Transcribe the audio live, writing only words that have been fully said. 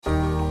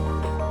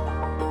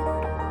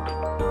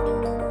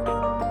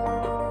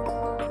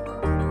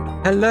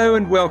Hello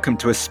and welcome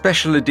to a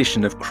special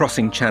edition of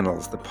Crossing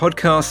Channels, the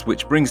podcast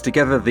which brings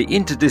together the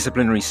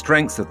interdisciplinary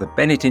strengths of the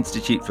Bennett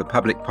Institute for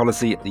Public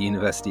Policy at the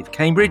University of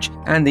Cambridge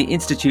and the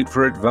Institute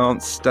for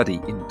Advanced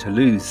Study in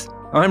Toulouse.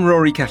 I'm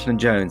Rory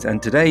Catlin-Jones,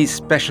 and today's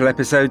special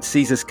episode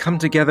sees us come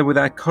together with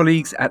our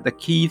colleagues at the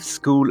Kyiv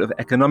School of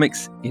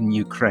Economics in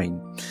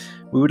Ukraine.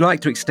 We would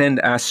like to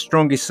extend our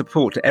strongest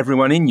support to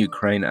everyone in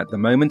Ukraine at the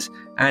moment,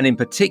 and in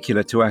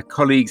particular to our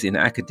colleagues in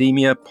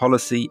academia,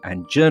 policy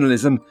and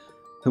journalism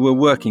who are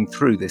working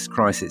through this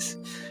crisis.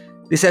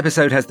 This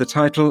episode has the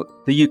title,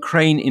 The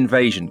Ukraine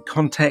Invasion,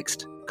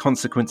 Context,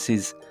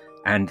 Consequences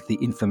and the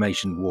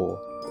Information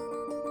War.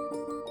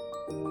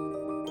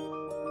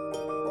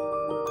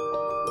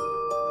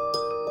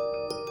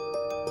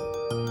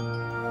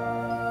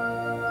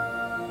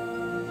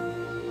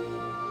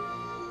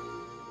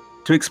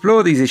 To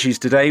explore these issues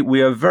today,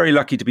 we are very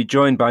lucky to be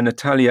joined by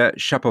Natalia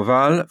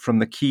Shapoval from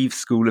the Kyiv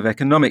School of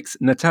Economics.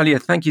 Natalia,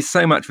 thank you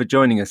so much for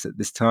joining us at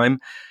this time.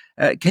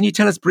 Can you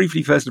tell us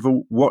briefly, first of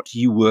all, what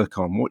you work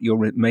on, what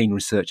your main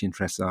research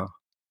interests are?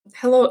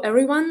 Hello,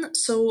 everyone.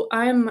 So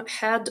I'm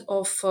head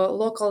of a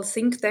local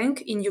think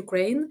tank in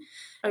Ukraine.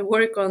 I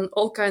work on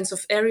all kinds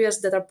of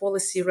areas that are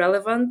policy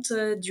relevant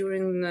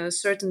during a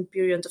certain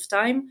period of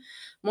time.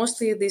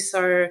 Mostly these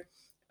are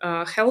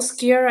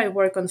healthcare. I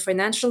work on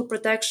financial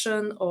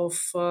protection of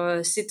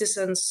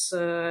citizens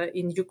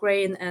in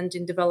Ukraine and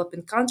in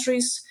developing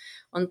countries,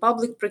 on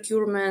public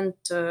procurement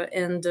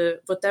and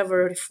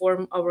whatever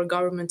reform our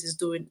government is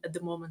doing at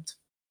the moment.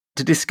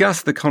 To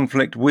discuss the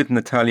conflict with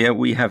Natalia,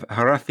 we have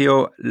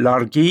Horacio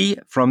Largui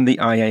from the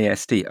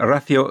IAST.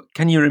 Horacio,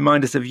 can you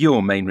remind us of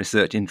your main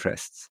research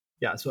interests?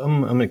 Yeah, so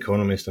I'm an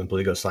economist and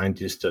political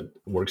scientist that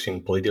works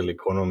in political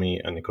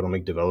economy and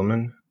economic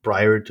development.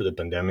 Prior to the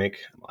pandemic,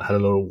 I had a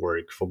lot of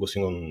work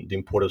focusing on the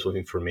importance of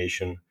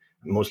information,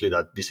 mostly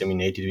that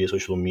disseminated via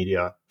social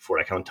media for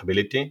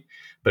accountability.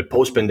 But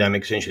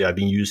post-pandemic, essentially, I've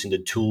been using the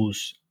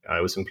tools I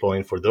was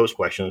employing for those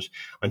questions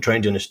and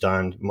trying to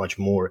understand much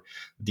more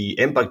the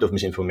impact of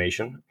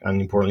misinformation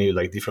and, importantly,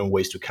 like different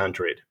ways to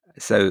counter it.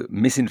 So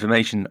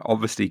misinformation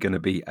obviously going to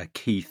be a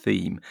key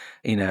theme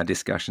in our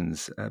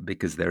discussions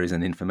because there is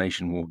an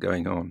information war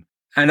going on.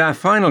 And our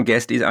final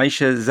guest is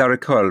Aisha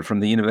Zarakol from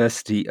the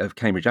University of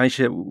Cambridge.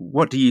 Aisha,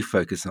 what do you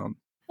focus on?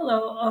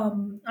 Hello,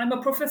 I'm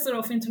a professor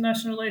of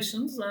international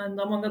relations, and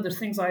among other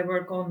things, I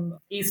work on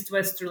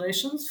East-West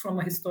relations from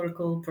a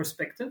historical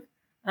perspective.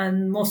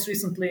 And most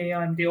recently,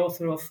 I'm the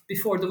author of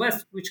Before the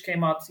West, which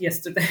came out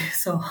yesterday.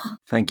 So,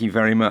 thank you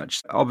very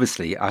much.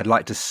 Obviously, I'd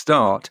like to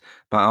start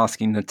by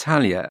asking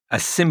Natalia a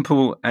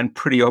simple and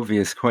pretty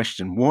obvious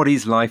question. What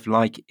is life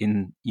like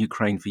in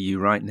Ukraine for you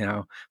right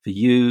now, for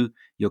you,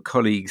 your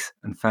colleagues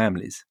and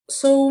families?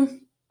 So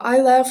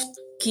I left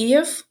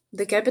Kyiv,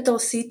 the capital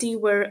city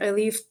where I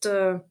lived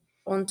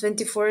on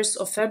 21st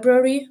of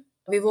February.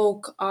 We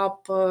woke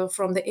up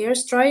from the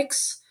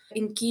airstrikes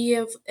in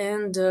Kyiv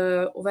and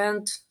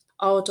went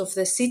out of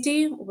the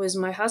city with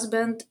my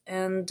husband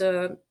and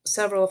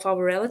several of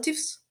our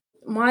relatives.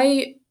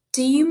 My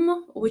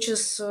team, which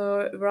is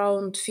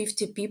around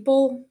 50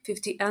 people,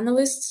 50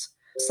 analysts,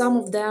 some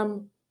of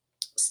them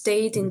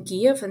stayed in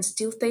Kyiv and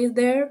still stay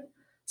there.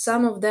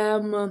 Some of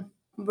them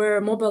were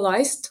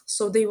mobilized,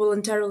 so they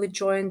voluntarily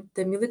joined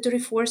the military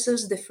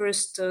forces the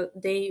first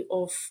day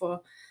of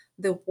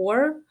the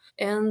war.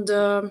 And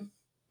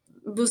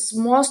with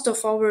most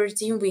of our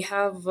team, we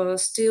have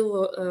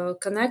still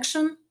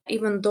connection,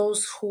 even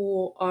those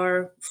who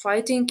are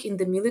fighting in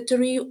the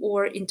military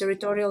or in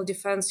territorial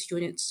defense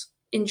units.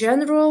 In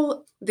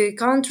general, the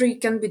country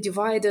can be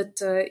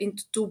divided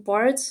into two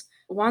parts.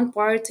 One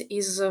part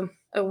is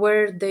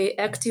where the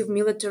active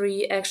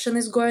military action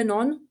is going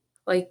on,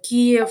 like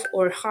Kiev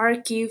or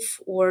Kharkiv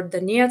or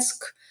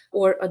Donetsk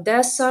or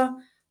Odessa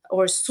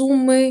or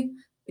Sumy.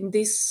 In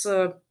these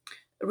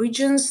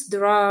regions,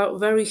 there are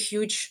very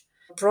huge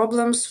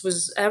problems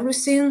with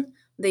everything.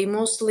 They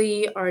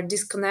mostly are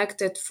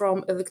disconnected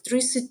from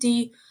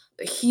electricity,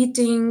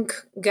 heating,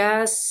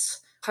 gas,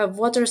 have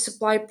water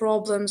supply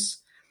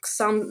problems.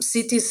 Some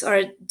cities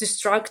are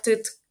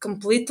distracted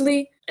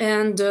completely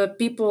and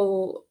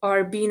people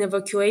are being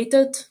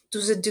evacuated to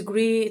the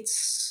degree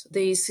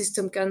the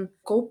system can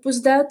cope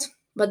with that.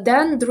 But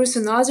then there is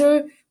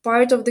another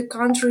part of the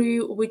country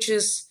which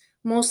is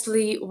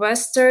mostly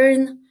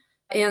western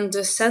and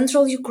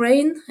central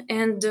Ukraine.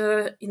 And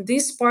in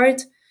this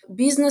part,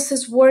 business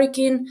is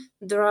working.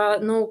 There are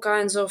no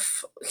kinds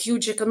of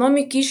huge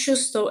economic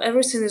issues, so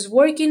everything is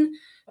working.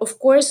 Of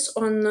course,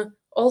 on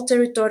all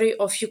territory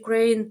of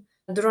Ukraine,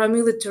 there are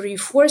military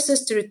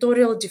forces,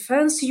 territorial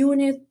defense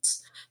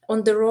units.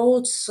 On the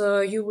roads,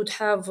 you would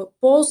have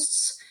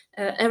posts.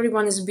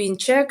 Everyone is being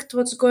checked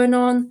what's going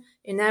on.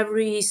 In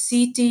every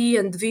city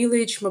and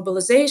village,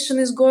 mobilization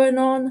is going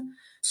on.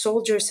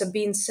 Soldiers are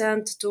being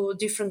sent to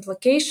different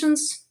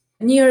locations.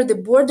 Near the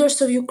borders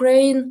of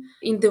Ukraine,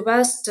 in the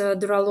west,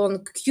 there are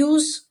long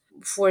queues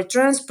for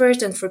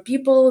transport and for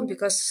people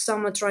because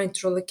some are trying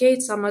to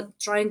relocate, some are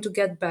trying to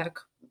get back.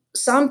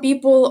 Some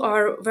people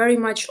are very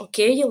much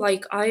okay,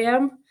 like I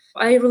am.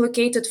 I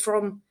relocated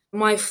from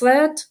my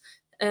flat,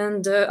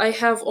 and I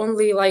have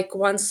only like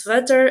one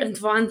sweater and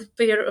one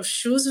pair of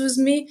shoes with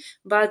me,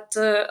 but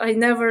I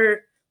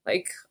never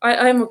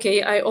I'm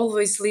okay. I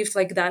always lived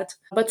like that.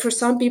 But for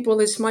some people,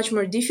 it's much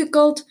more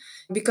difficult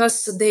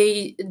because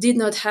they did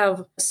not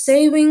have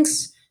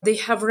savings. They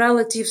have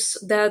relatives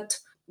that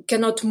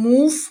cannot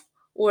move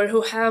or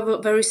who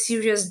have very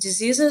serious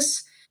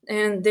diseases,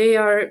 and they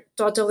are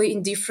totally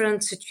in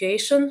different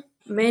situation.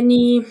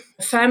 Many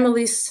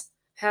families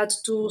had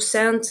to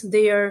send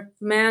their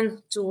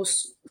men to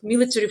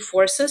military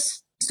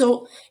forces.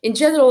 So in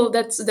general,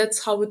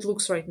 that's how it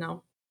looks right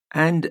now.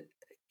 And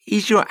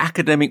is your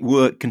academic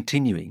work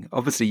continuing?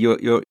 Obviously,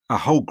 you're a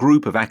whole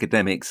group of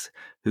academics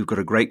who've got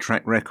a great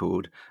track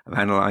record of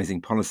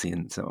analysing policy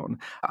and so on.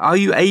 Are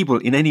you able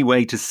in any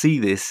way to see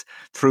this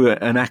through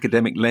an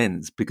academic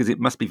lens? Because it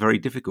must be very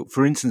difficult.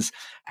 For instance,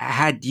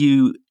 had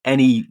you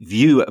any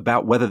view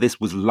about whether this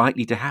was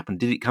likely to happen?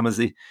 Did it come as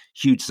a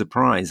huge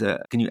surprise?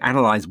 Can you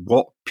analyse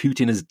what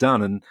Putin has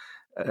done and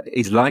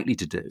is likely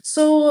to do?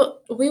 So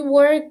we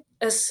work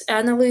as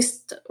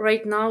analysts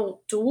right now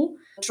too,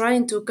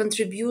 trying to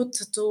contribute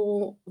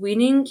to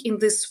winning in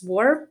this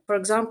war. For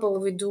example,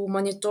 we do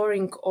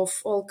monitoring of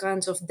all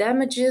kinds of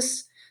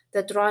damages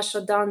that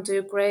Russia done to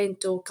Ukraine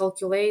to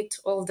calculate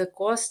all the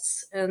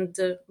costs and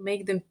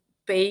make them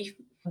pay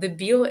the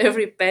bill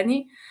every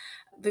penny.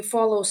 We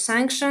follow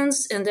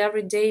sanctions, and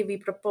every day we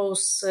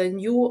propose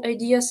new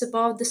ideas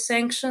about the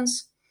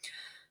sanctions.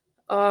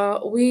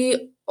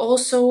 We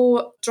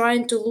also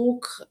trying to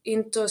look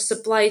into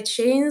supply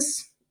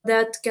chains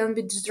that can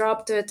be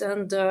disrupted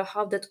and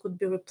how that could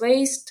be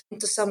replaced,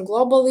 into some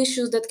global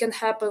issues that can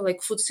happen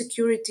like food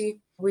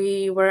security.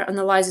 We were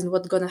analyzing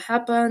what's going to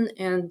happen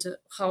and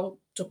how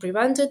to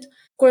prevent it.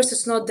 Of course,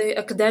 it's not the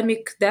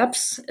academic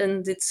depths,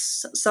 and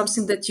it's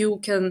something that you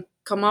can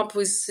come up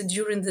with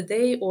during the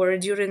day or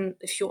during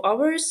a few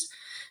hours.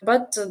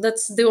 But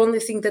that's the only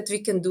thing that we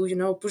can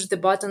do, push the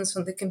buttons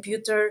on the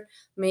computer,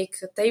 make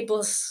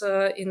tables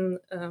in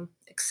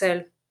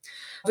Excel.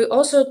 We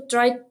also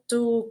try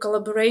to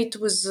collaborate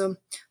with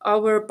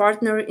our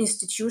partner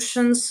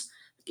institutions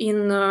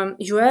in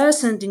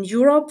US and in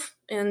Europe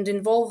and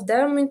involve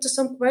them into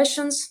some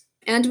questions.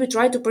 And we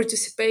try to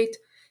participate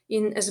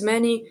in as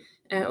many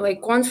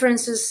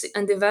conferences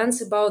and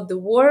events about the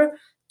war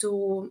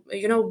to,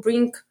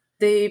 bring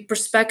the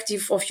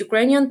perspective of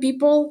Ukrainian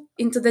people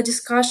into the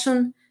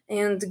discussion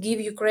and give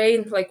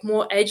Ukraine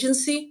more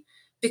agency,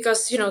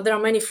 because there are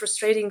many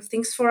frustrating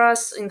things for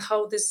us in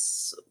how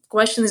this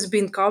question is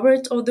being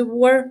covered of the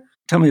war.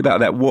 Tell me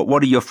about that.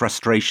 What are your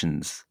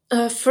frustrations?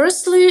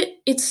 Firstly,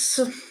 it's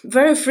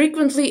very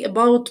frequently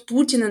about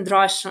Putin and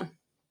Russia,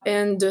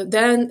 and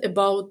then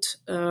about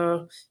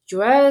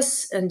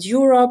US and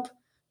Europe.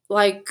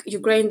 Like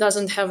Ukraine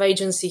doesn't have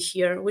agency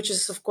here, which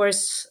is of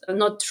course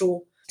not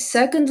true.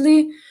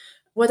 Secondly,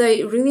 what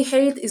I really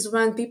hate is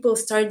when people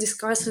start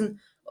discussing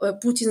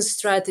Putin's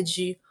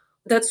strategy.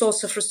 That's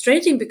also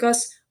frustrating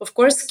because, of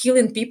course,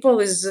 killing people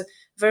is a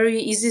very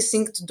easy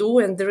thing to do,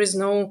 and there is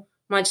no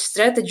much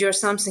strategy or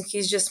something.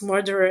 He's just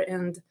murderer,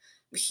 and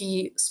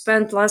he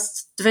spent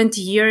last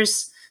 20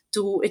 years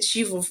to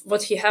achieve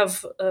what he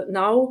have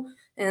now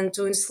and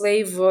to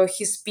enslave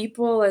his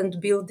people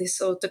and build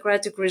this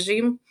autocratic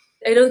regime.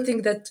 I don't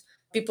think that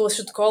people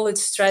should call it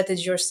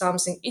strategy or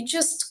something. It's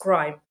just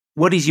crime.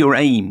 What is your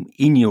aim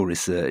in your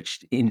research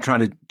in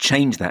trying to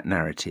change that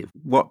narrative?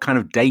 What kind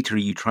of data are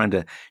you trying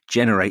to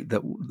generate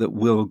that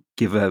will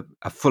give a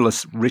fuller,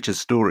 richer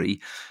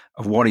story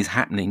of what is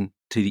happening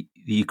to the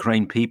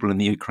Ukraine people and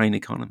the Ukraine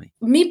economy?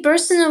 Me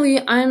personally,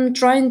 I'm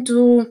trying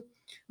to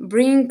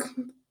bring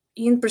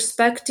in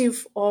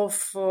perspective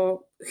of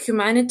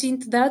humanity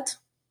into that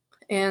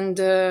and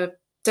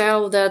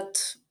tell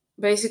that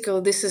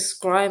basically this is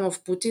crime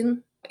of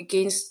Putin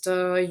against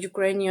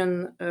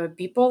Ukrainian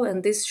people,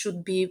 and this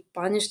should be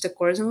punished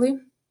accordingly.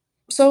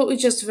 So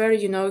it's just very,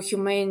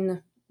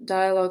 humane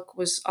dialogue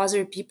with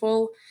other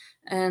people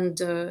and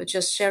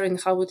just sharing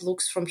how it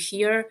looks from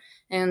here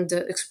and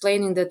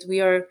explaining that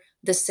we are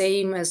the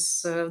same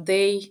as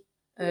they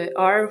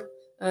are.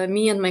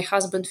 Me and my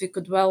husband, we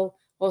could well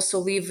also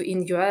live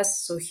in US.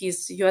 So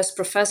he's US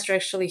professor,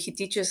 actually. He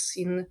teaches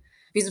in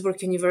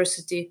Pittsburgh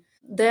University.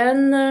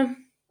 Then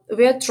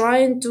we are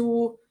trying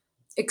to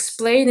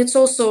explain, it's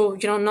also,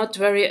 not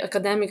very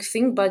academic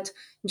thing, but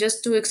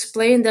just to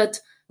explain that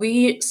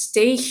we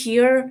stay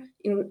here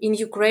in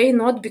Ukraine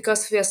not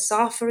because we are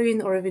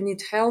suffering or we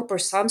need help or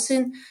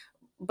something,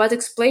 but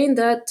explain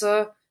that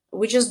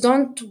we just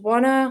don't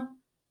want to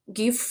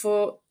give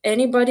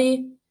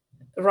anybody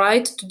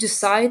right to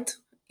decide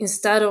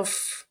instead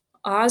of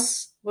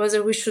us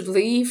whether we should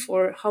leave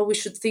or how we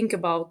should think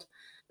about.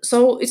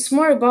 So it's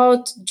more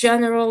about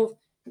general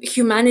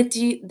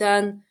humanity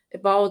than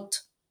about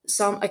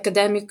some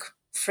academic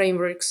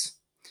frameworks.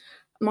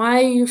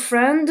 My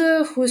friend,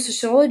 who is a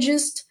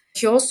sociologist,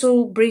 he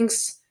also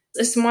brings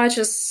as much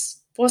as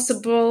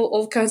possible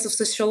all kinds of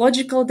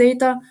sociological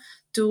data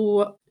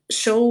to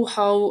show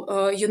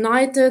how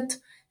united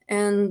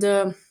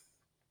and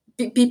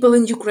people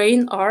in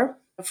Ukraine are.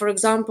 For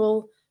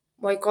example,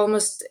 like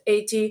almost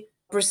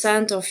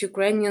 80% of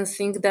Ukrainians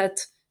think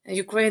that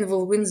Ukraine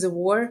will win the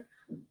war.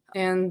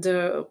 And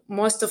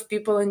most of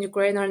people in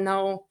Ukraine are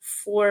now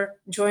for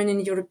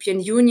joining European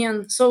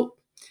Union. So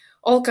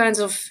all kinds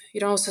of,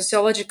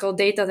 sociological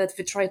data that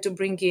we try to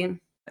bring in.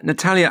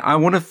 Natalia, I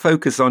want to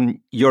focus on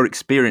your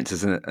experience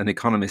as an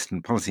economist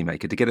and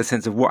policymaker to get a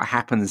sense of what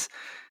happens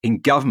in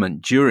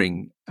government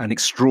during an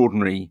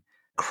extraordinary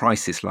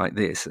crisis like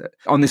this.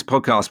 On this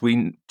podcast,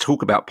 we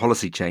talk about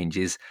policy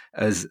changes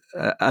as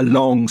a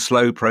long,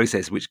 slow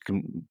process which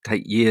can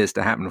take years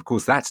to happen. Of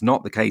course, that's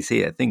not the case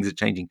here. Things are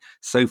changing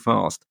so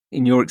fast.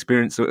 In your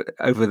experience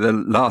over the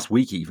last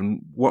week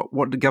even,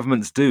 what do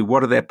governments do?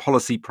 What are their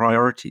policy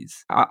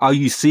priorities? Are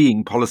you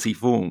seeing policy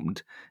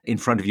formed in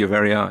front of your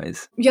very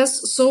eyes?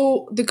 Yes,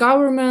 so the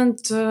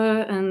government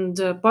and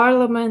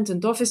parliament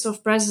and office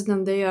of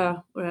president, they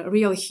are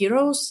real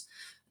heroes.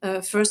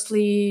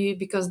 Firstly,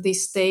 because they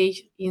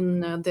stay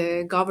in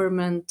the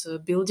government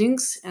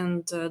buildings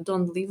and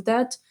don't leave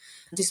that,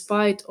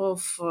 despite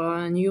of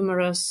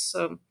numerous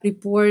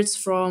reports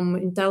from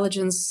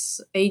intelligence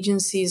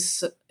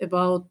agencies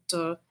about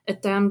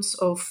attempts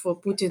of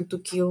Putin to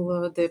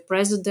kill the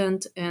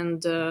president.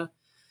 And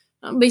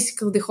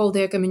basically, the whole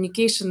their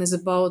communication is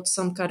about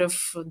some kind of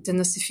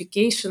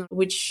denazification,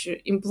 which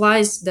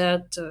implies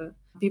that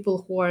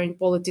people who are in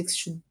politics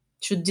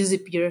should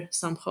disappear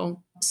somehow.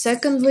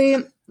 Secondly,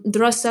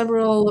 there are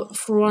several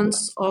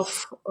fronts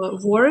of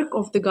work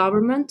of the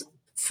government.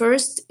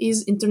 First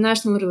is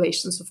international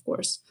relations, of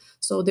course.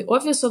 So the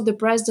Office of the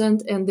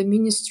President and the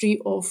Ministry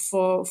of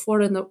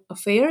Foreign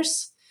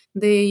Affairs,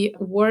 they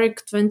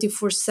work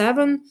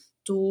 24/7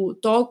 to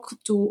talk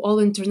to all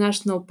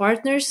international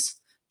partners,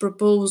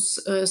 propose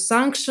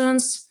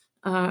sanctions,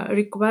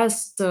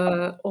 request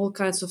all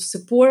kinds of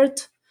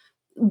support.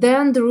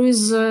 Then there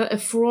is a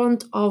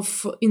front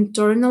of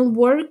internal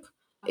work.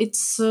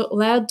 It's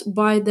led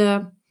by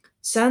the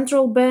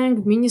Central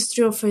Bank,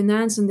 Ministry of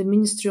Finance, and the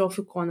Ministry of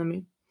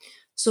Economy.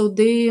 So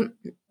the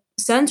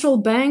Central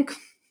Bank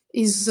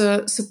is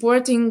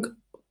supporting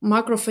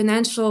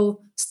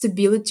macro-financial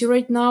stability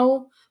right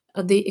now.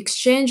 The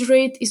exchange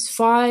rate is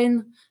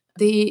fine.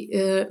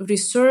 The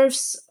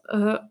reserves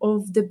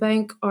of the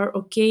bank are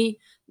okay.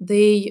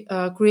 They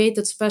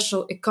created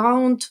special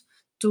account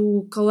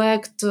to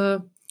collect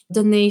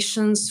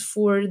donations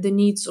for the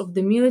needs of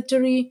the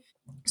military.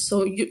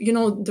 So,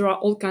 there are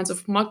all kinds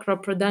of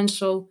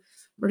macroprudential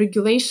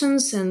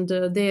regulations, and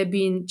they are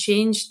being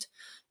changed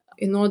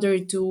in order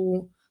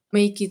to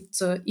make it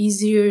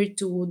easier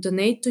to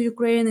donate to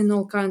Ukraine in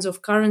all kinds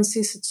of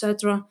currencies,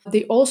 etc.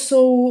 They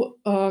also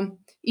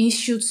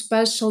issued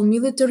special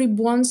military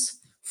bonds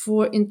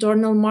for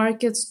internal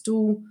markets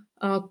to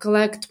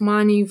collect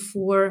money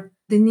for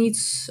the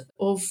needs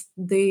of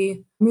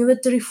the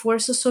military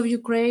forces of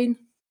Ukraine.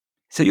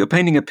 So you're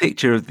painting a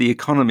picture of the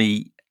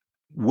economy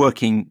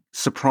working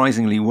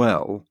surprisingly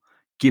well,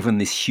 given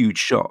this huge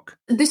shock.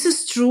 This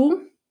is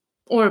true,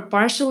 or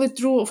partially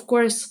true. Of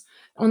course,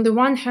 on the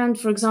one hand,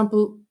 for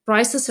example,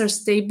 prices are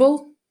stable,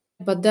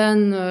 but then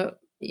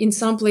in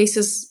some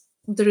places,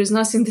 there is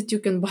nothing that you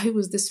can buy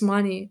with this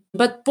money.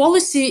 But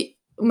policy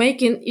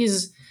making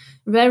is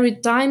very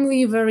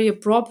timely, very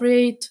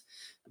appropriate,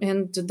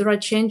 and there are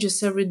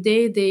changes every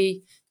day.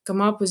 They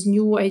come up with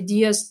new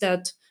ideas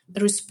that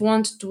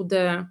respond to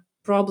the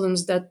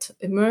problems that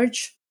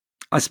emerge.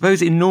 I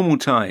suppose in normal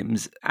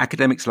times,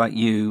 academics like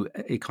you,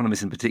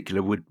 economists in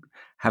particular, would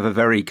have a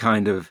very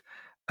kind of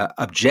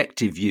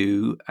objective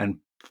view and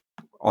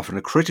often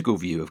a critical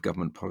view of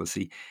government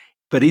policy.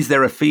 But is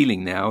there a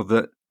feeling now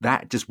that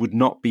that just would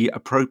not be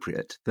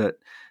appropriate, that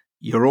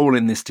you're all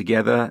in this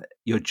together,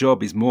 your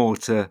job is more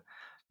to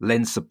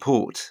lend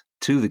support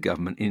to the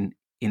government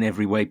in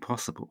every way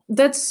possible?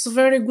 That's a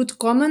very good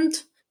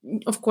comment.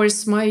 Of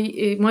course,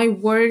 my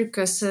work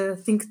as a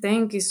think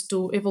tank is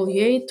to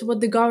evaluate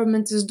what the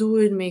government is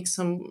doing, make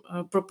some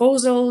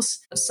proposals.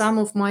 Some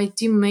of my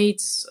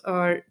teammates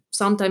are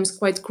sometimes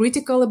quite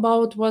critical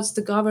about what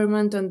the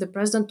government and the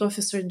president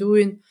office are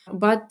doing.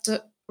 But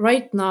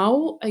right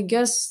now, I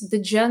guess the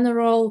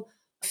general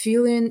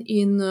feeling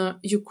in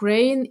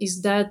Ukraine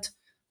is that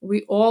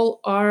we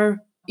all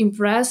are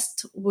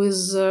impressed with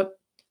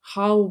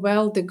how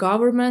well the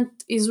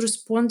government is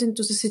responding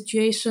to the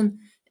situation.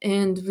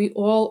 And we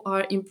all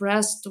are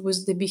impressed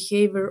with the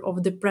behavior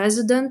of the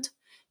president,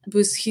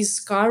 with his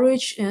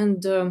courage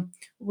and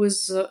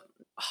with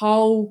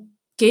how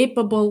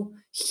capable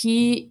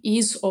he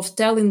is of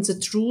telling the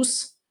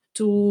truth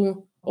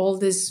to all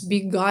these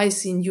big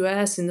guys in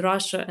US, in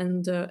Russia,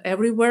 and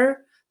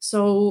everywhere.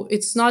 So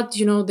it's not,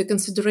 the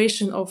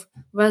consideration of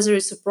whether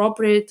it's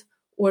appropriate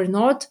or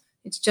not.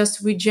 It's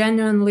just we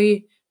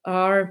genuinely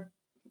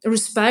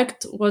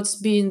respect what's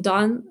being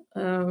done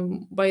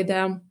by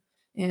them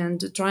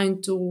and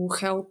trying to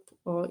help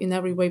in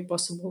every way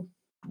possible.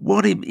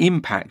 What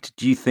impact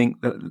do you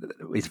think that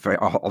it's very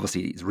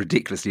obviously it's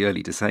ridiculously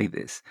early to say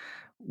this?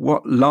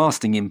 What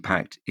lasting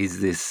impact is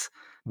this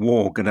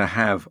war going to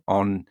have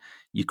on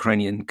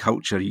Ukrainian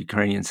culture,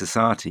 Ukrainian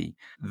society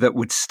that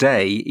would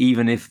stay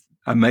even if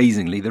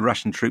amazingly, the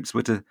Russian troops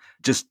were to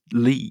just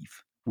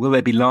leave? Will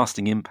there be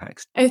lasting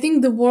impacts? I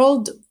think the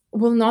world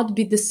will not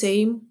be the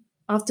same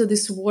after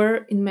this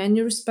war in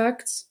many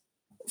respects.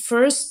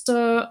 First,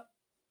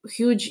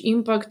 huge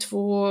impact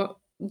for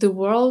the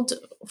world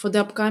for the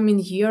upcoming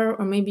year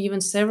or maybe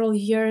even several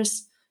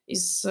years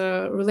is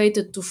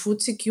related to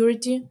food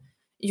security.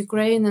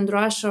 Ukraine and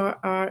Russia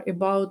are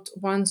about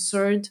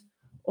 1/3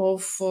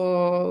 of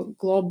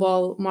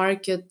global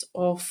market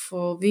of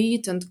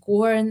wheat and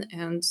corn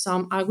and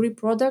some agri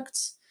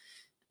products.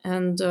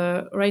 And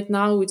right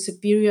now it's a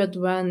period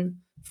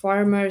when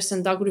farmers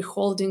and agri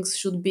holdings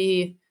should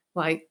be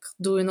like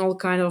doing all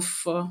kind of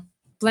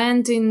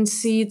planting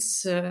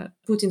seeds,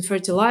 putting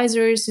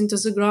fertilizers into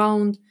the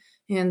ground.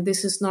 And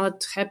this is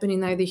not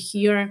happening either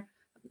here.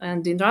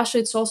 And in Russia,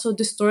 it's also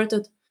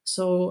distorted.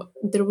 So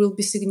there will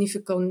be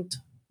significant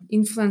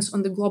influence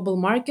on the global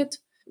market,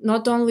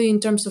 not only in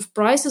terms of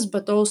prices,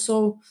 but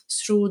also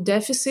through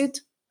deficit.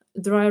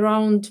 There are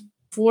around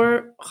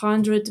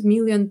 400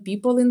 million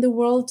people in the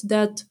world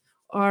that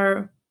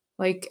are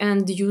like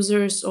end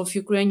users of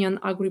Ukrainian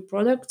agri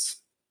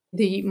products.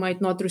 They might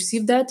not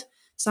receive that.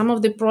 Some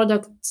of the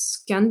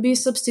products can be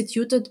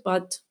substituted,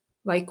 but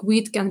like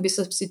wheat can be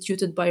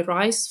substituted by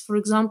rice, for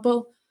example.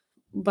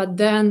 But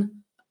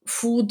then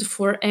food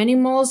for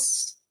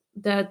animals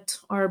that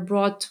are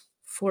brought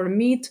for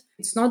meat,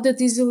 it's not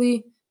that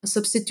easily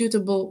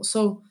substitutable.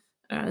 So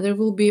there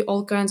will be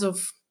all kinds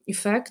of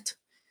effect.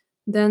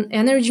 Then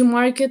energy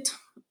market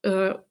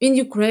in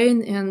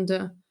Ukraine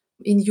and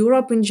in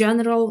Europe in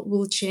general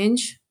will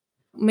change.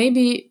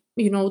 Maybe,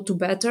 to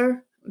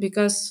better,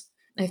 because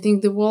I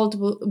think the world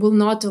will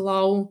not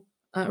allow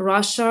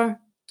Russia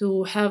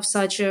to have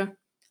such a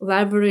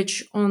leverage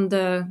on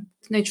the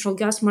natural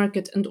gas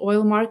market and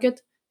oil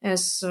market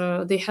as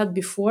they had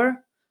before.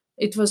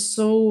 It was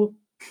so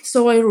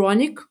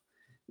ironic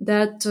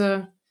that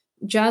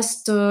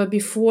just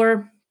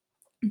before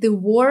the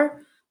war,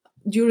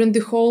 during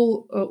the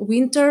whole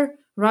winter,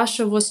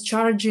 Russia was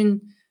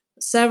charging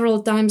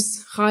several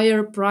times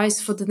higher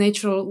price for the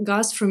natural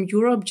gas from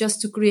Europe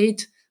just to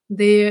create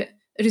the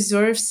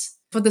reserves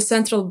for the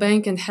central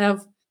bank and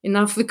have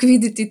enough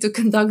liquidity to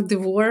conduct the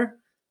war.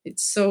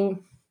 It's so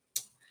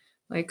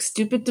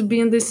stupid to be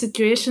in this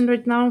situation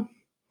right now.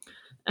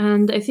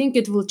 And I think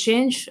it will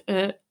change.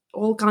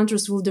 All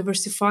countries will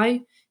diversify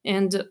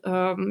and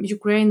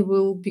Ukraine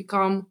will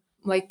become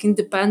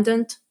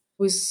independent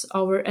with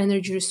our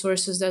energy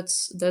resources.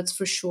 That's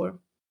for sure.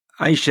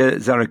 Aisha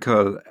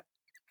Zarakol,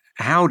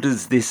 how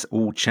does this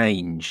all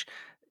change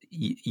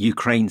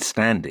Ukraine's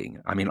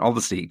standing? I mean,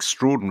 obviously,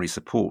 extraordinary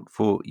support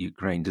for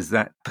Ukraine. Does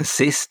that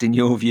persist in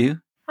your view?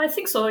 I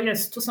think so,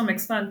 yes, to some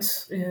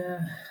extent.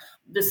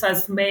 This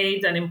has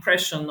made an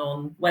impression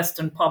on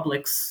Western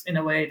publics in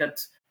a way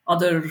that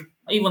other,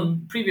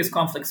 even previous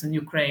conflicts in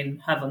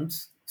Ukraine haven't.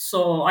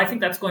 So I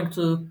think that's going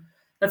to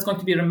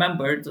be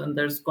remembered, and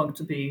there's going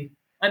to be,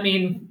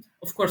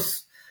 of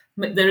course,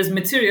 there is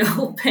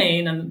material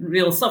pain and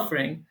real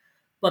suffering,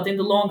 but in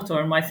the long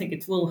term, I think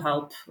it will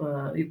help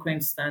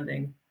Ukraine's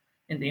standing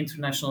in the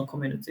international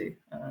community,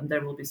 and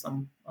there will be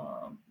some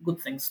good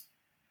things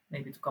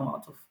maybe to come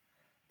out of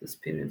this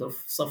period of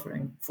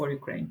suffering for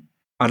Ukraine.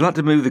 I'd like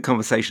to move the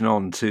conversation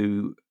on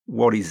to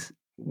what is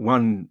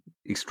one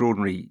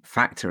extraordinary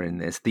factor in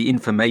this, the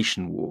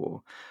information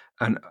war.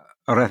 And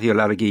Horacio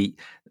Larregui,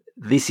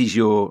 this is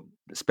your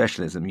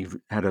specialism. You've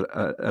had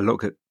a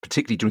look at,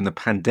 particularly during the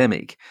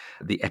pandemic,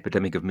 the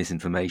epidemic of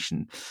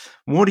misinformation.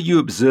 What are you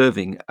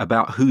observing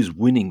about who's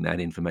winning that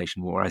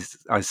information war?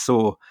 I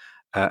saw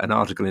an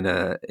article in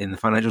the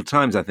Financial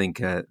Times, I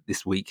think,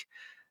 this week,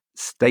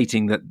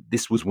 stating that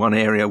this was one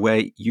area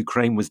where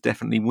Ukraine was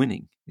definitely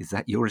winning. Is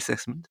that your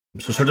assessment?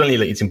 So certainly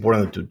it's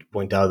important to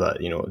point out that,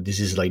 this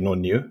is not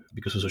new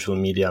because of social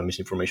media.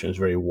 Misinformation is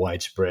very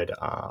widespread,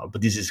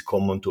 but this is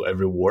common to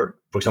every war.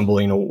 For example,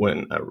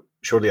 when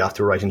shortly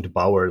after rising to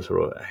power,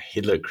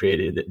 Hitler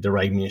created the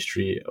Reich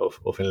Ministry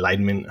of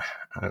Enlightenment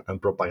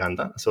and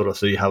Propaganda. So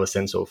you have a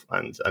sense of,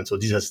 and so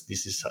this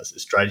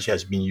strategy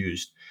has been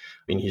used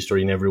in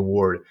history in every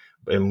war,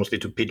 mostly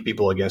to pit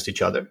people against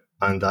each other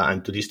and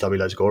to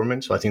destabilize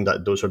government. So I think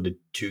that those are the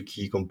two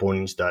key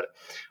components that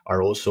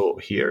are also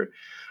here.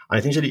 And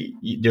I think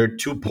there are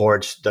two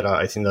parts that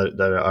I think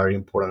that are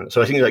important.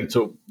 So I think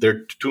there are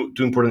two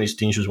important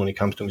distinctions when it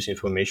comes to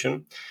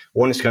misinformation.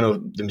 One is kind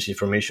of the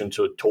misinformation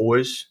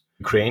towards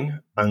Ukraine,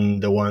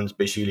 and the one's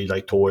basically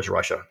towards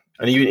Russia.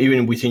 And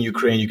even within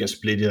Ukraine, you can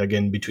split it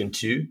again between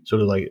two,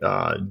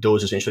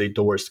 those essentially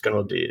towards kind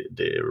of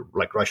the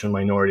Russian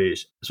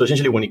minorities. So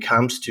essentially, when it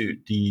comes to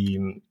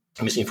the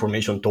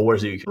misinformation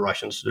towards the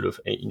Russians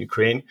in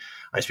Ukraine,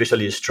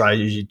 especially a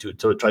strategy to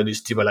try to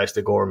destabilize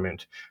the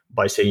government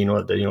by saying,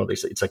 that,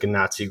 it's like a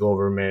Nazi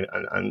government,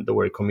 and they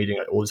were committing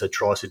all these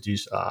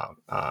atrocities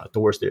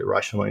towards the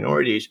Russian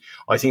minorities.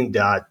 I think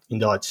that in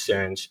that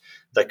sense,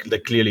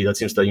 that clearly that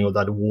seems that,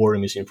 that war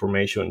and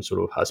misinformation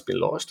sort of has been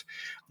lost.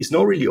 It's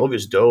not really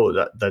obvious, though,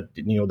 that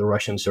the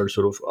Russians are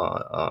sort of,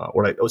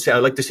 or I would say, I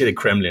like to say the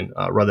Kremlin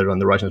rather than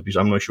the Russians, because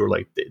I'm not sure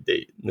like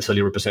they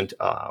necessarily represent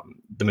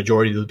the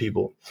majority of the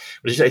people.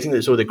 But I think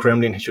that sort of the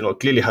Kremlin,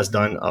 clearly has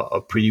done a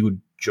pretty good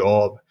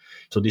job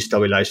so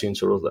destabilizing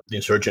sort of the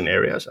insurgent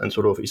areas. And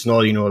sort of it's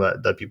not,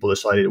 that people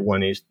decided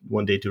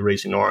one day to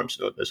raise in arms.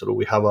 Sort of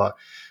we have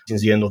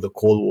since the end of the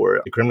Cold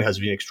War, the Kremlin has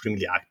been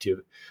extremely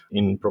active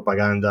in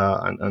propaganda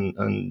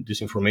and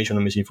disinformation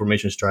and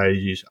misinformation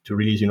strategies to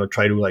really,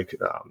 try to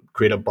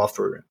create a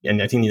buffer.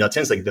 And I think in that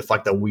sense, like the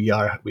fact that we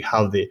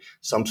have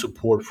some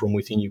support from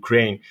within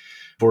Ukraine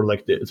for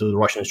the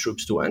Russian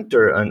troops to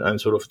enter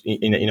and sort of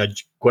in a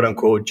quote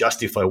unquote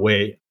justified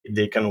way,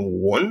 they kind of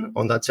won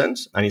on that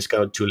sense, and it's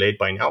kind of too late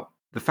by now.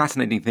 The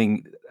fascinating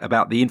thing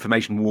about the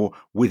information war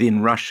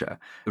within Russia,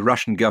 the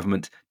Russian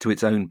government to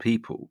its own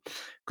people,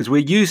 because we're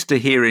used to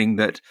hearing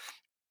that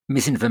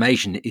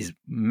misinformation is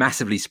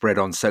massively spread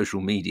on social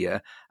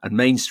media and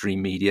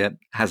mainstream media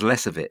has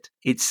less of it.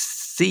 It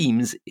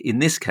seems in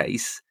this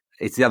case,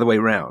 it's the other way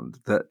around,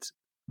 that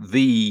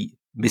the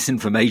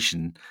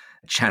misinformation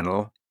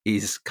channel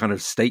is kind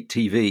of state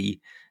TV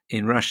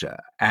in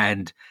Russia.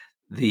 And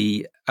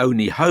the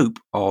only hope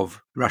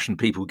of Russian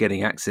people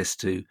getting access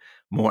to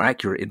more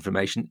accurate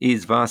information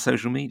is via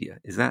social media.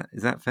 Is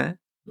that fair?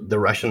 The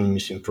Russian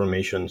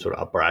misinformation sort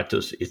of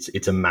apparatus,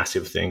 it's a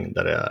massive thing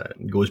that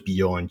goes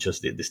beyond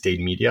just the state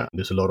media.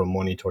 There's a lot of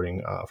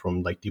monitoring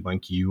from like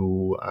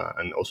DebunkedEU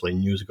and also like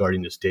NewsGuard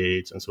in the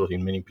States and sort of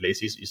in many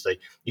places.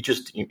 It's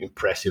just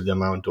impressive the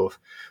amount of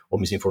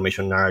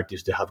misinformation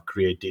narratives they have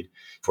created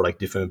for like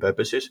different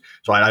purposes.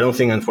 So I don't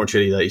think,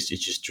 unfortunately, that it's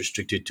just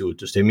restricted to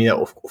state media.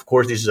 Of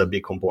course, this is a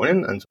big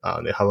component, and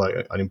they have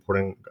an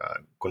important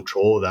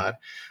control of that.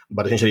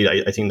 But essentially,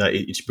 I think that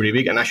it's pretty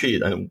big. And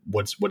actually,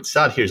 what's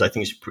sad here is I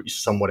think it's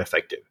somewhat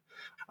effective.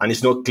 And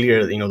it's not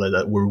clear,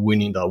 that we're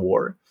winning that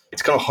war.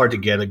 It's kind of hard to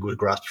get a good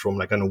grasp from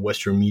like kind of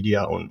Western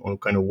media on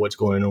kind of what's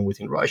going on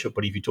within Russia.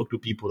 But if you talk to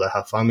people that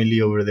have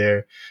family over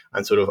there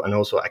and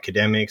also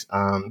academics,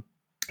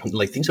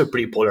 things are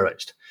pretty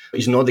polarized.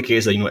 It's not the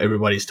case that,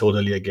 everybody's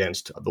totally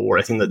against the war.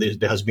 I think that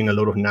there has been a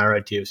lot of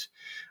narratives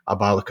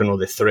about kind of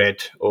the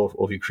threat of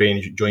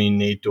Ukraine joining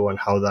NATO and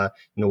how that,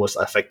 was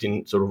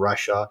affecting sort of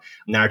Russia,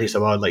 narratives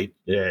about like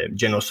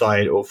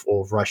genocide of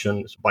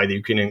Russians by the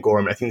Ukrainian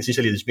government. I think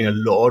essentially there's been a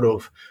lot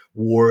of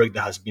work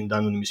that has been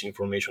done on the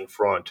misinformation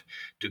front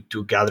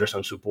to gather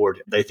some support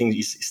that I think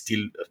is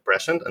still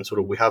present. And sort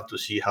of we have to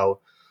see how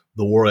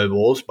the war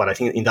evolves. But I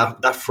think in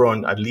that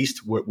front, at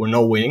least we're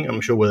not winning.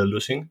 I'm sure we're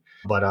losing,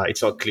 but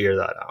it's not clear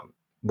that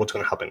what's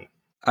going to happen.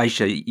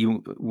 Aisha,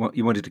 you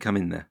wanted to come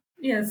in there.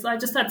 Yes, I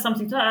just had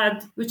something to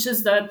add, which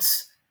is that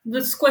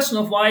this question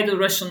of why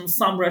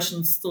some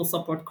Russians still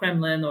support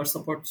Kremlin or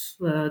support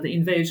the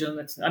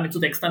invasion, to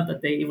the extent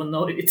that they even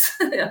know it's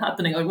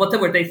happening or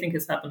whatever they think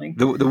is happening.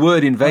 The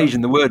word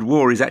invasion, the word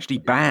war is actually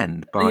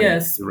banned by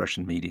the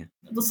Russian media.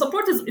 The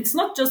support it's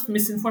not just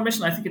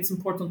misinformation. I think it's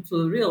important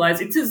to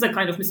realize it is a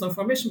kind of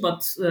misinformation,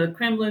 but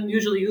Kremlin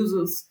usually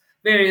uses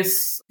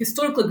various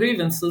historical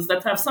grievances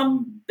that have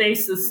some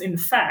basis in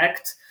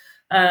fact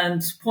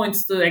and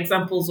points to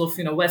examples of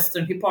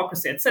Western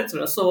hypocrisy,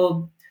 etc.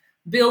 So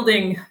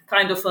building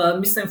kind of a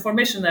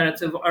misinformation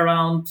narrative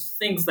around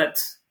things that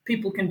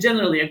people can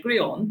generally agree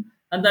on,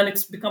 and then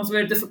it becomes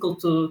very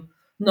difficult to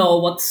know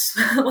what's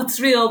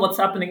real, what's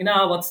happening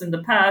now, what's in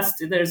the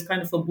past. There's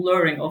kind of a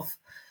blurring of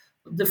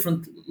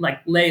different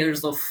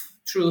layers of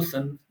truth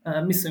and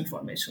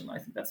misinformation. I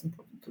think that's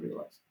important to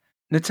realize.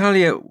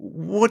 Natalia,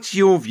 what's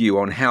your view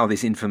on how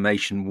this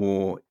information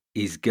war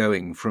is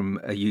going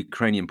from a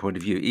Ukrainian point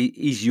of view?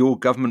 Is your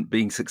government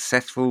being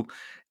successful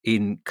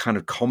in kind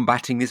of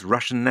combating this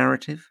Russian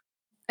narrative?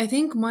 I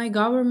think my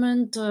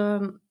government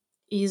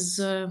is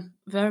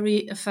very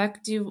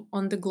effective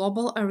on the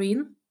global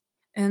arena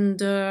and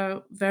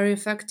very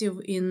effective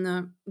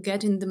in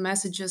getting the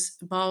messages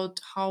about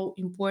how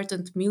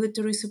important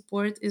military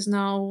support is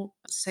now,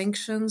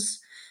 sanctions,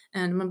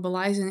 and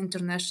mobilizing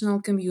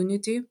international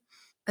community.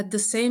 At the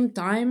same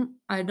time,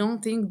 I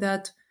don't think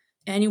that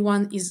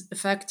anyone is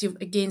effective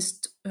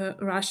against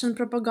Russian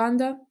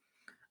propaganda,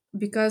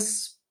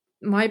 because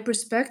my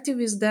perspective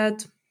is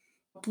that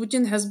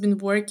Putin has been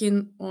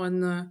working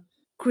on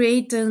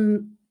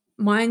creating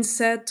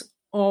mindset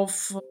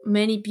of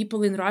many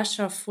people in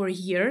Russia for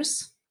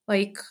years.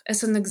 Like,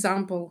 as an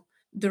example,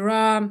 there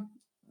are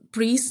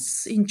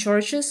priests in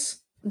churches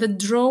that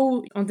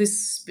draw on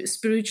these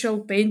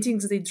spiritual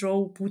paintings, they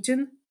draw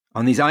Putin.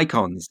 On these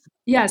icons?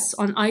 Yes,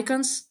 on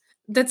icons.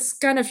 That's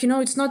kind of,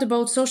 it's not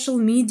about social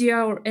media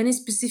or any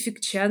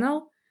specific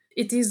channel.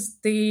 It is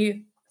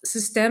the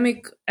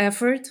systemic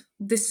effort.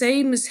 The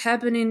same is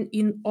happening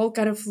in all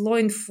kind of law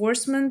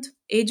enforcement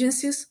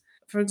agencies.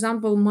 For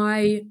example,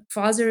 my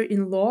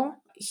father-in-law,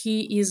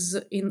 he is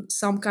in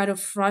some kind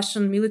of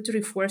Russian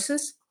military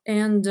forces.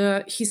 And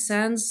he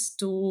sends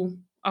to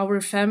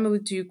our family,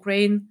 to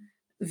Ukraine,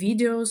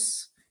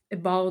 videos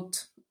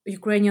about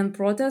Ukrainian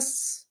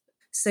protests,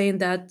 saying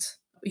that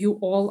you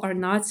all are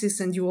Nazis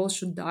and you all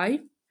should die.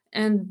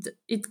 And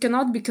it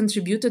cannot be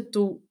contributed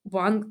to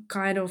one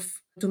kind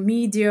of to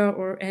media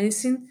or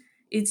anything.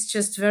 It's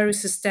just very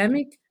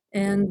systemic,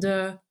 and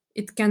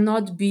it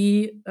cannot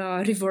be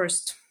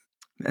reversed.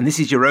 And this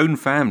is your own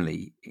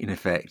family, in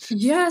effect,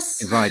 Yes,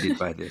 divided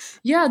by this.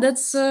 Yeah,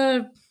 that's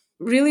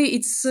really,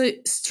 it's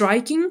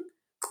striking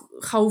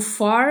how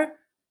far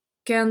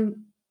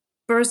can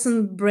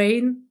person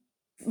brain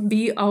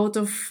be out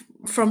of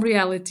from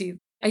reality.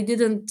 I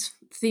didn't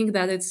think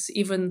that it's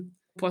even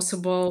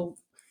possible,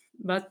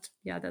 but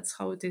yeah, that's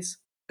how it is.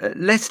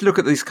 Let's look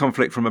at this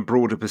conflict from a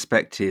broader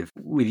perspective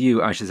with you,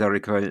 Aisha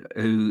Zarikova,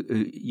 who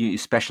you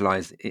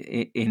specialise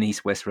in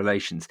East-West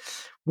relations.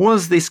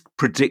 Was this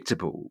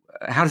predictable?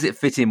 How does it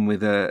fit in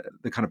with the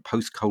kind of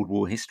post-Cold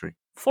War history?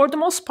 For the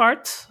most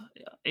part,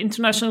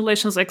 international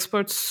relations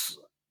experts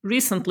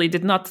recently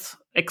did not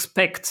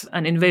expect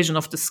an invasion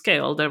of the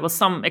scale. There was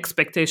some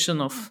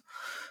expectation of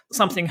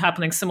something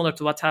happening similar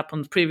to what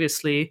happened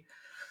previously,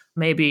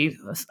 maybe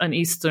an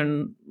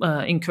Eastern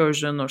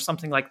incursion or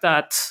something like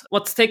that.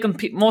 What's taken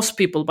most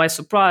people by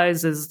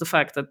surprise is the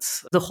fact that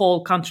the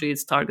whole country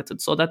is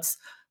targeted. So that's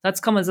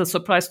come as a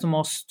surprise to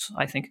most,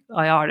 I think,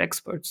 IR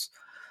experts.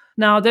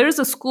 Now, there is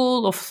a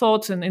school of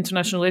thought in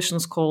international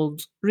relations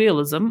called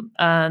realism,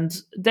 and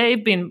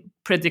they've been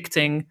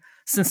predicting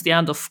since the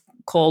end of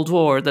Cold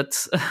War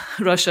that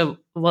Russia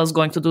was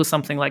going to do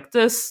something like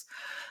this.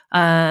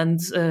 And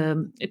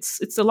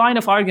it's a line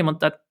of argument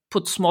that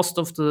puts most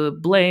of the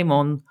blame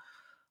on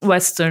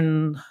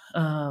Western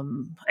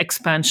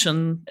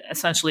expansion,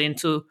 essentially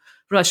into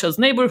Russia's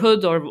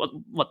neighborhood, or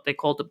what they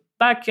call the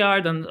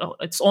backyard. And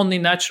it's only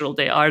natural,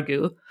 they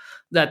argue,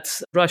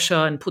 that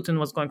Russia and Putin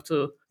was going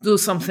to do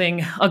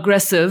something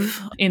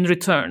aggressive in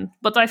return.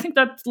 But I think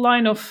that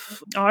line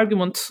of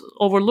argument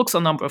overlooks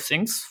a number of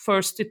things.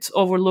 First, it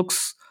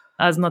overlooks,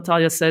 as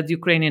Natalia said,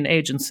 Ukrainian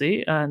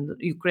agency, and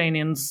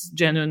Ukrainians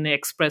genuinely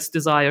express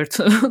desire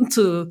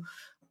to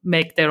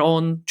make their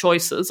own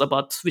choices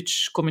about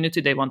which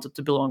community they wanted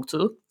to belong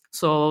to.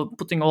 So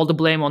putting all the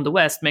blame on the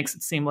West makes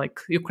it seem like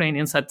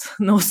Ukrainians had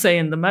no say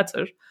in the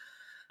matter.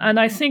 And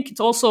I think it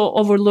also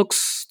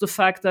overlooks the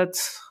fact that,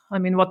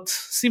 what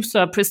seems to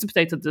have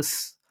precipitated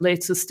this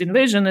latest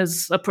invasion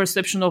is a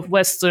perception of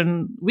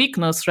Western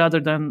weakness rather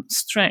than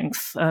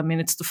strength.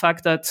 It's the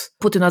fact that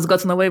Putin has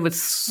gotten away with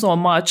so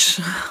much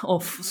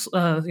of,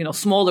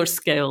 smaller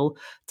scale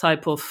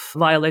type of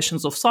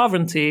violations of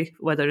sovereignty,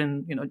 whether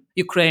in,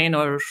 Ukraine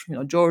or,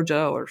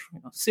 Georgia or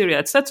Syria,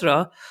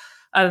 etc.,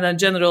 and a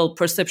general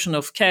perception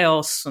of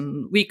chaos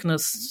and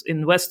weakness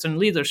in Western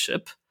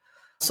leadership.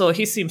 So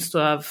he seems to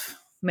have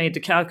made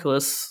the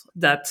calculus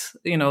that,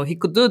 he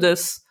could do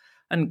this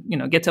and,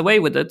 get away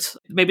with it.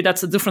 Maybe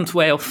that's a different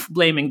way of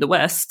blaming the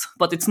West,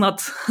 but it's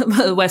not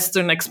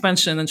Western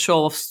expansion and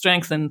show of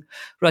strength in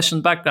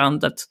Russian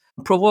background that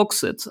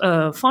provokes it.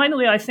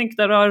 Finally, I think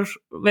there are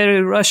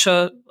very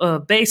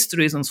Russia-based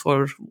reasons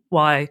for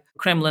why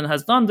Kremlin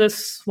has done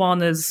this.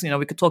 One is,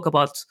 we could talk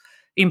about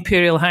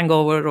imperial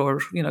hangover or,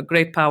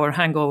 great power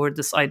hangover,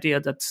 this idea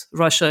that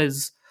Russia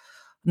is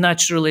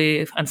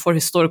naturally and for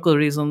historical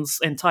reasons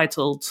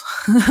entitled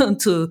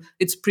to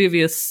its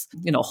previous,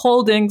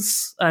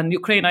 holdings. And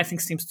Ukraine, I think,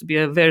 seems to be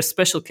a very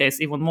special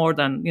case, even more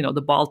than,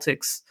 the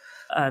Baltics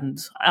and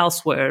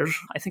elsewhere.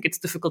 I think it's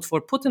difficult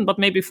for Putin, but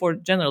maybe for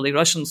generally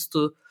Russians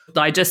to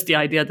digest the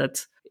idea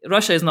that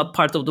Russia is not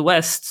part of the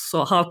West.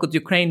 So how could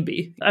Ukraine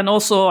be? And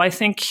also, I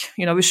think,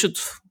 we should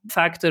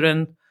factor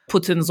in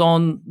Putin's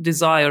own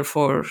desire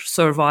for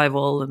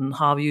survival and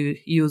how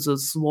he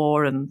uses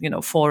war and,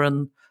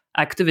 foreign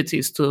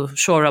activities to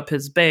shore up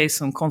his base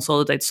and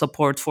consolidate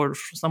support for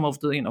some of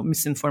the,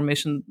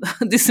 misinformation,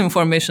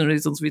 disinformation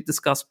reasons we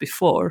discussed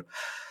before.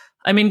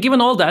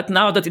 Given all that,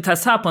 now that it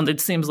has happened, it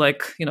seems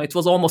like, it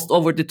was almost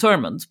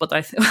overdetermined. But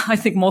I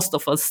think most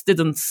of us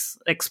didn't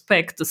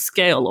expect the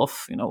scale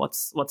of,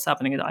 what's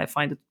happening. I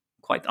find it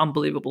quite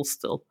unbelievable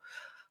still,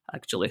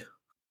 actually.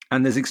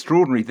 And there's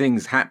extraordinary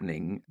things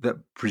happening that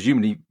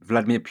presumably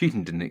Vladimir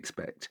Putin didn't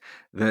expect,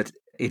 that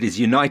it has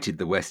united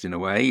the West in a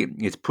way.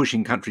 It's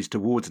pushing countries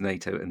towards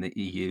NATO and the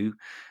EU.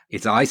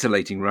 It's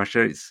isolating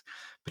Russia. It's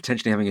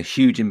potentially having a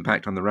huge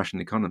impact on the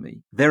Russian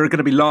economy. There are going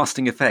to be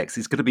lasting effects.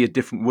 It's going to be a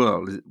different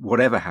world,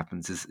 whatever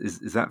happens.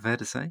 Is that fair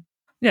to say?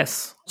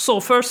 Yes. So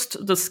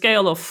first, the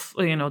scale of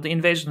the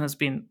invasion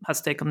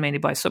has taken many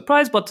by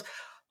surprise, but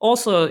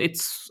also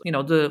it's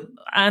the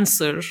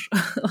answer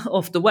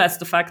of the West,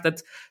 the fact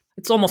that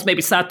it's almost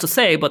maybe sad to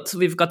say, but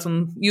we've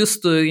gotten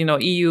used to,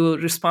 EU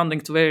responding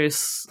to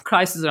various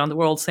crises around the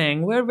world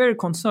saying, we're very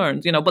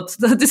concerned, but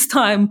this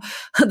time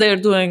they're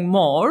doing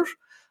more.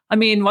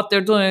 What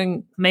they're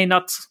doing may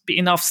not be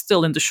enough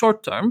still in the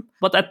short term,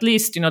 but at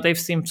least, they've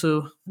seemed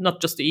to,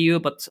 not just the EU,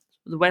 but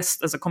the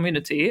West as a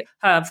community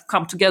have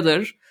come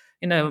together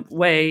in a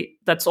way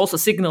that's also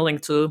signaling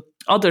to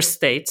other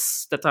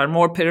states that are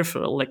more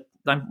peripheral, like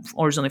I'm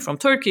originally from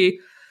Turkey,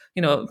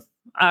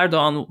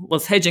 Erdogan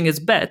was hedging his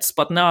bets,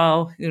 but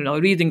now,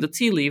 reading the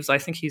tea leaves, I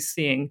think he's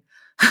seeing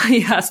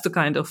he has to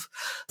kind of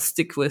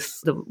stick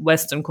with the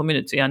Western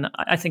community. And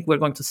I think we're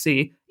going to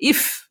see,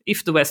 if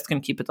the West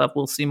can keep it up,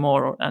 we'll see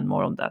more and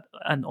more on that.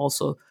 And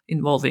also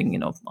involving,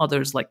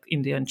 others like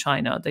India and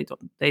China.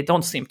 They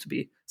don't seem to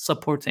be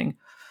supporting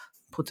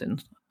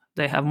Putin.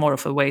 They have more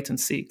of a wait and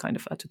see kind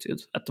of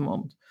attitude at the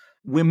moment.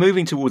 We're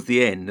moving towards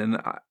the end, and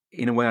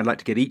in a way I'd like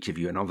to get each of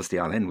you, and obviously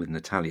I'll end with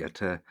Natalia,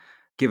 to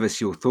give us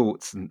your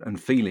thoughts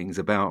and feelings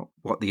about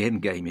what the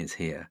end game is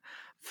here.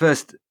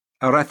 First,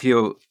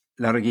 Horacio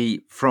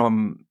Larregui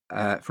from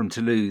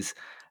Toulouse.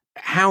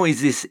 How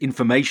is this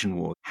information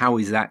war, how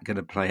is that going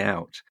to play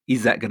out?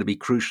 Is that going to be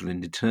crucial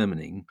in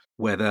determining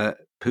whether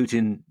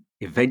Putin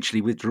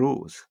eventually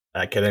withdraws?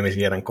 Academics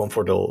get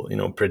uncomfortable,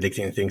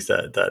 predicting things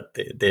that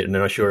they're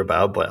not sure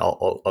about, but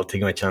I'll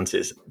take my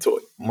chances. So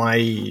my,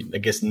 I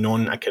guess,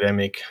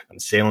 non-academic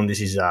say on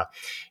this is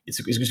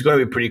it's going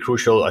to be pretty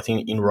crucial, I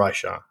think, in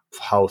Russia,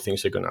 how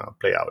things are going to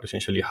play out,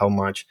 essentially how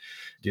much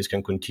this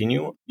can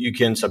continue. You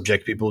can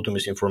subject people to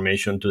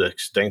misinformation to the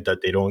extent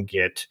that they don't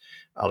get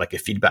like a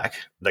feedback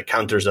that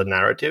counters that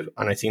narrative.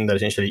 And I think that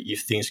essentially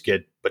if things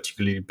get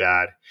particularly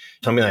bad,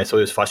 something that I thought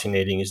was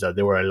fascinating is that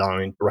they were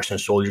allowing Russian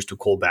soldiers to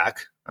call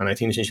back. And I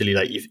think essentially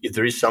like if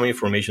there is some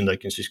information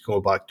that can just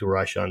go back to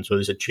Russia, and so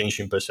there's a change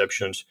in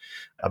perceptions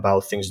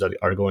about things that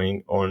are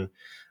going on,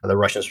 the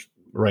Russians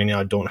right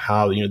now don't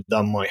have,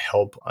 that might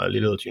help a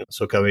little to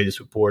soak away the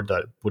support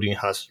that Putin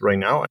has right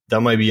now.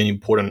 That might be an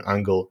important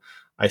angle,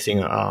 I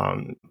think,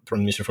 from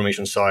the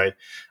misinformation side,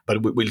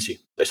 but we'll see.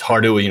 It's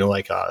hard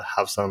to,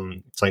 have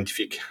some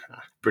scientific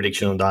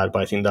prediction on that.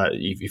 But I think that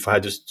if I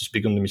had to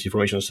speak on the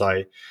misinformation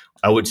side,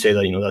 I would say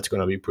that, that's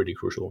going to be pretty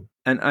crucial.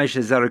 And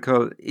Ayse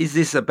Zarrokol, is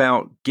this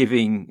about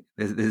giving,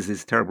 there's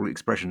this terrible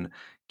expression,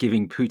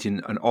 giving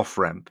Putin an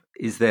off-ramp?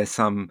 Is there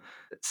some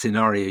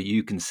scenario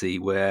you can see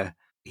where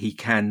he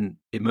can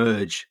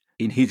emerge,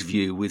 in his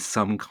view, with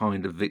some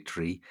kind of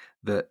victory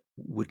that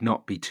would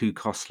not be too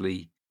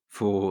costly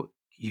for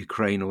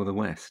Ukraine or the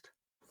West?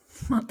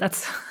 Well,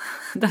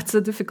 that's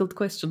a difficult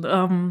question.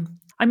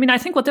 I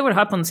think whatever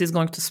happens, he's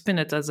going to spin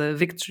it as a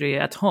victory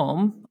at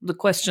home. The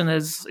question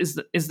is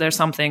there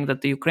something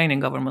that the Ukrainian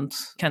government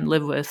can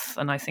live with?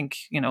 And I think,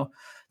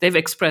 they've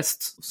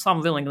expressed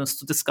some willingness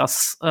to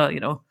discuss,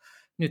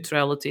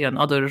 neutrality and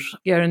other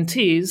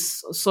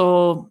guarantees.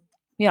 So,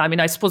 yeah,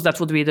 I suppose that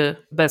would be the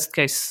best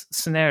case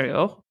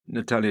scenario.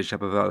 Natalia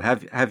Shapoval,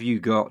 have you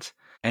got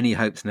any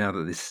hopes now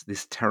that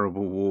this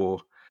terrible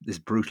war, this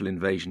brutal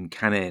invasion,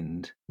 can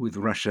end with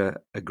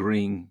Russia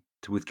agreeing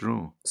to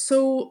withdraw?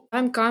 So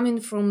I'm coming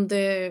from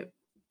the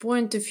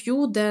point of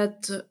view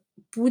that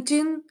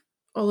Putin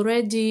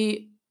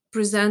already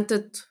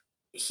presented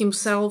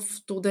himself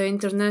to the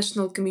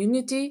international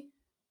community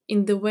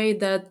in the way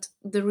that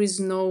there is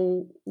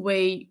no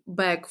way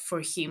back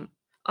for him.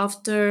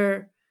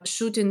 After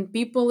shooting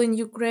people in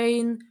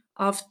Ukraine,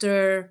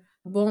 after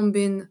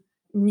bombing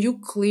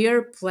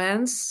nuclear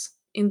plants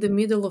in the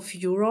middle of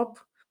Europe,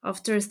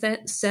 after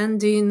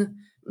sending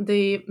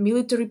the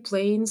military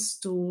planes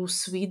to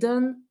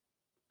Sweden,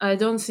 I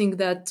don't think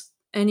that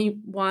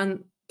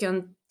anyone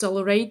can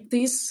tolerate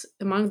this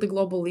among the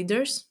global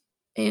leaders.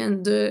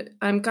 And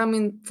I'm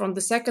coming from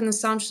the second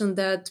assumption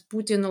that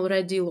Putin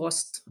already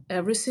lost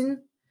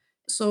everything.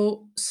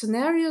 So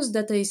scenarios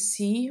that I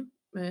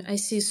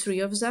see three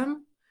of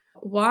them.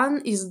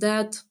 One is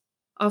that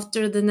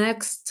after the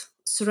next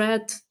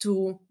threat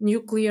to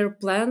nuclear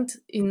plant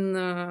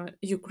in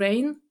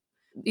Ukraine,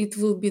 it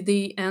will be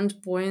the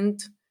end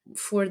point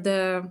for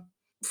the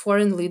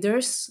foreign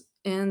leaders,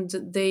 and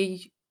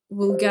they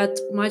will get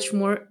much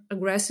more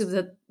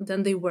aggressive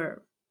than they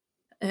were.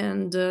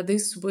 And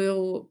this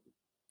will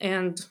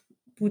end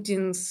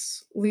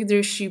Putin's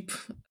leadership.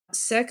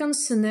 Second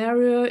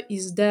scenario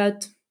is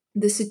that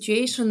the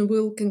situation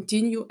will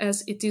continue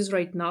as it is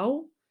right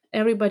now.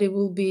 Everybody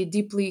will be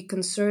deeply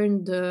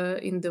concerned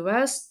in the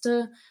West,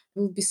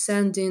 will be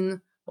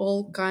sending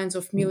all kinds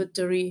of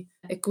military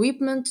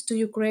equipment to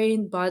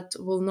Ukraine, but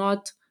will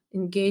not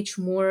engage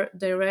more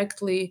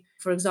directly,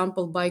 for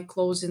example, by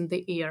closing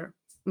the air,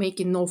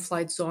 making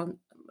no-flight zone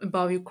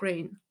above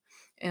Ukraine.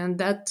 And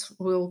that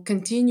will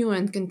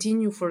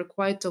continue for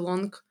quite a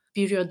long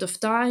period of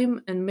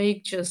time and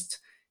make just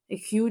a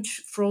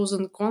huge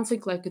frozen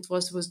conflict like it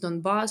was with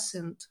Donbass,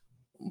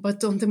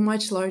 but on the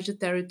much larger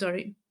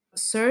territory.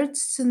 Third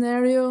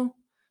scenario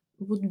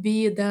would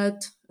be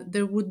that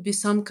there would be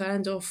some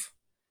kind of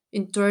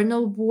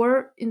internal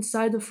war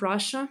inside of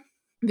Russia,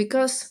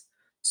 because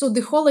so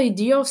the whole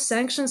idea of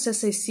sanctions,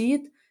 as I see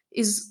it,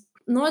 is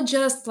not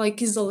just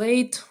like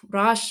isolate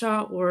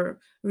Russia or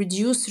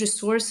reduce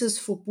resources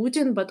for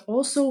Putin, but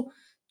also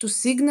to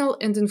signal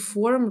and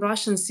inform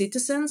Russian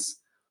citizens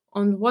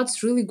on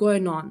what's really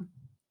going on.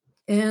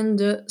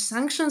 And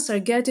sanctions are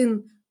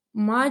getting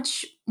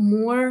much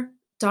more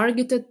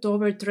targeted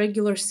toward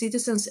regular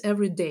citizens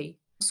every day.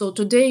 So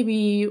today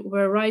we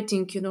were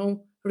writing,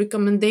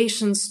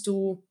 recommendations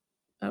to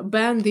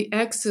ban the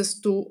access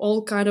to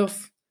all kind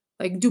of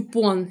like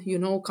DuPont,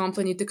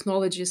 company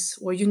technologies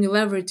or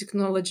Unilever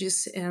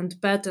technologies and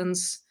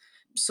patents.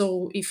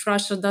 So if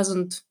Russia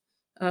doesn't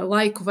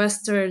like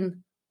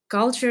Western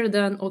culture,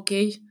 then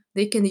okay,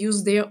 they can use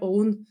their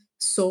own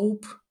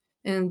soap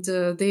and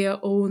their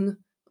own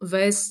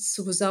vests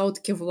without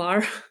Kevlar.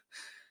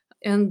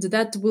 And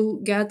that will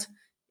get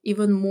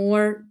even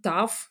more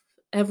tough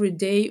every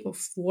day of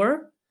war.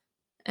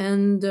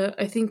 And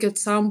I think at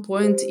some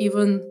point,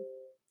 even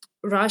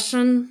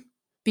Russian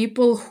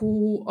people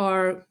who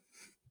are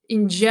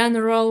in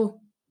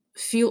general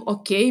feel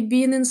okay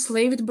being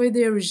enslaved by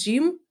their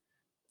regime,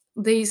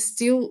 they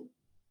still,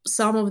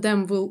 some of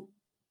them will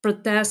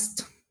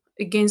protest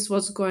against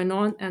what's going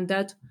on, and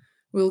that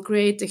will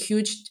create a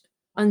huge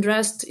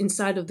unrest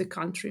inside of the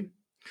country,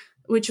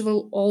 which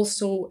will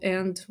also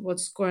end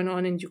what's going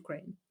on in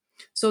Ukraine.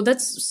 So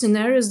that's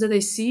scenarios that I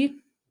see.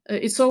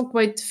 It's all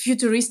quite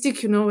futuristic,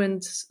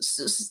 and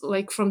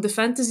like from the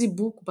fantasy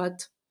book,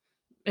 but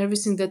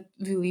everything that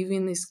we live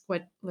in is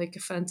quite like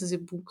a fantasy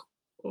book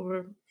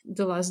over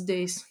the last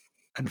days.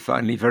 And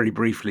finally, very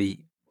briefly,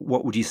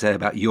 what would you say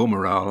about your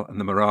morale and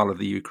the morale of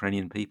the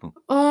Ukrainian people?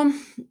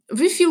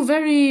 We feel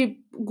very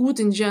good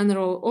in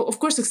general, of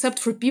course, except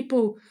for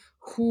people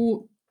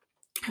who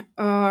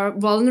are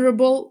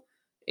vulnerable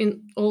in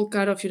all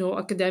kind of,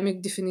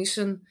 academic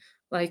definition,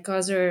 like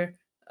either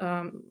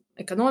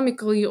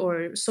economically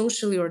or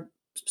socially or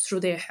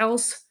through their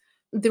health.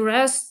 The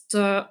rest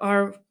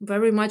are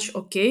very much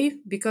okay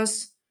because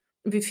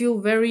we feel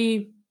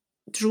very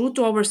true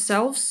to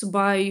ourselves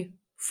by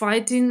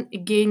fighting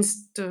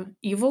against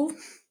evil,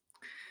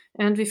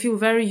 and we feel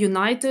very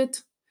united,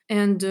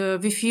 and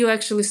we feel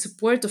actually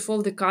support of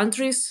all the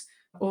countries,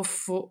 of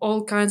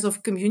all kinds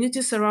of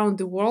communities around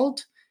the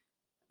world,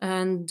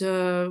 and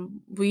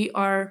we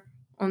are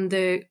on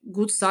the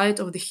good side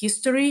of the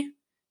history,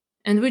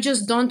 and we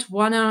just don't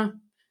wanna,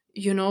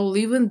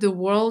 live in the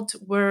world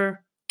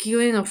where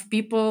killing of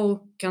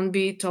people can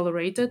be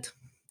tolerated.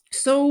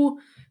 So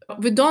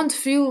we don't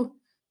feel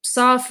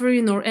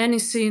suffering or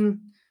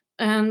anything,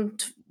 and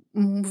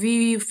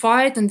we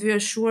fight, and we are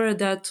sure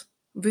that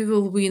we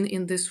will win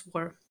in this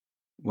war.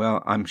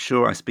 Well, I'm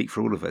sure I speak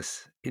for all of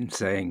us in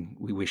saying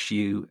we wish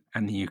you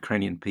and the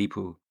Ukrainian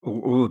people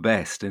all the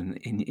best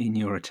in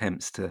your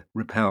attempts to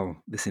repel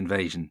this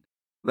invasion.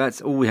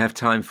 That's all we have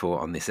time for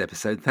on this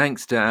episode.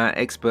 Thanks to our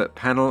expert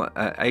panel,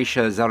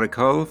 Aisha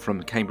Zarakol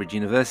from Cambridge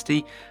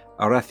University,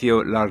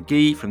 Horacio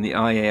Largui from the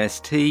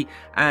IAST,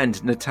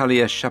 and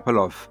Natalia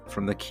Shapolov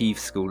from the Kyiv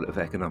School of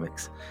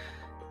Economics.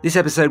 This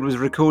episode was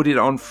recorded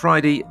on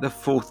Friday, the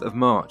 4th of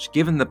March.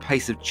 Given the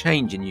pace of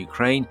change in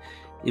Ukraine,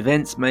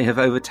 events may have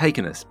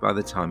overtaken us by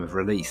the time of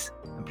release.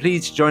 And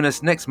please join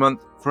us next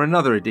month for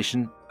another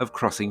edition of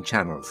Crossing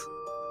Channels.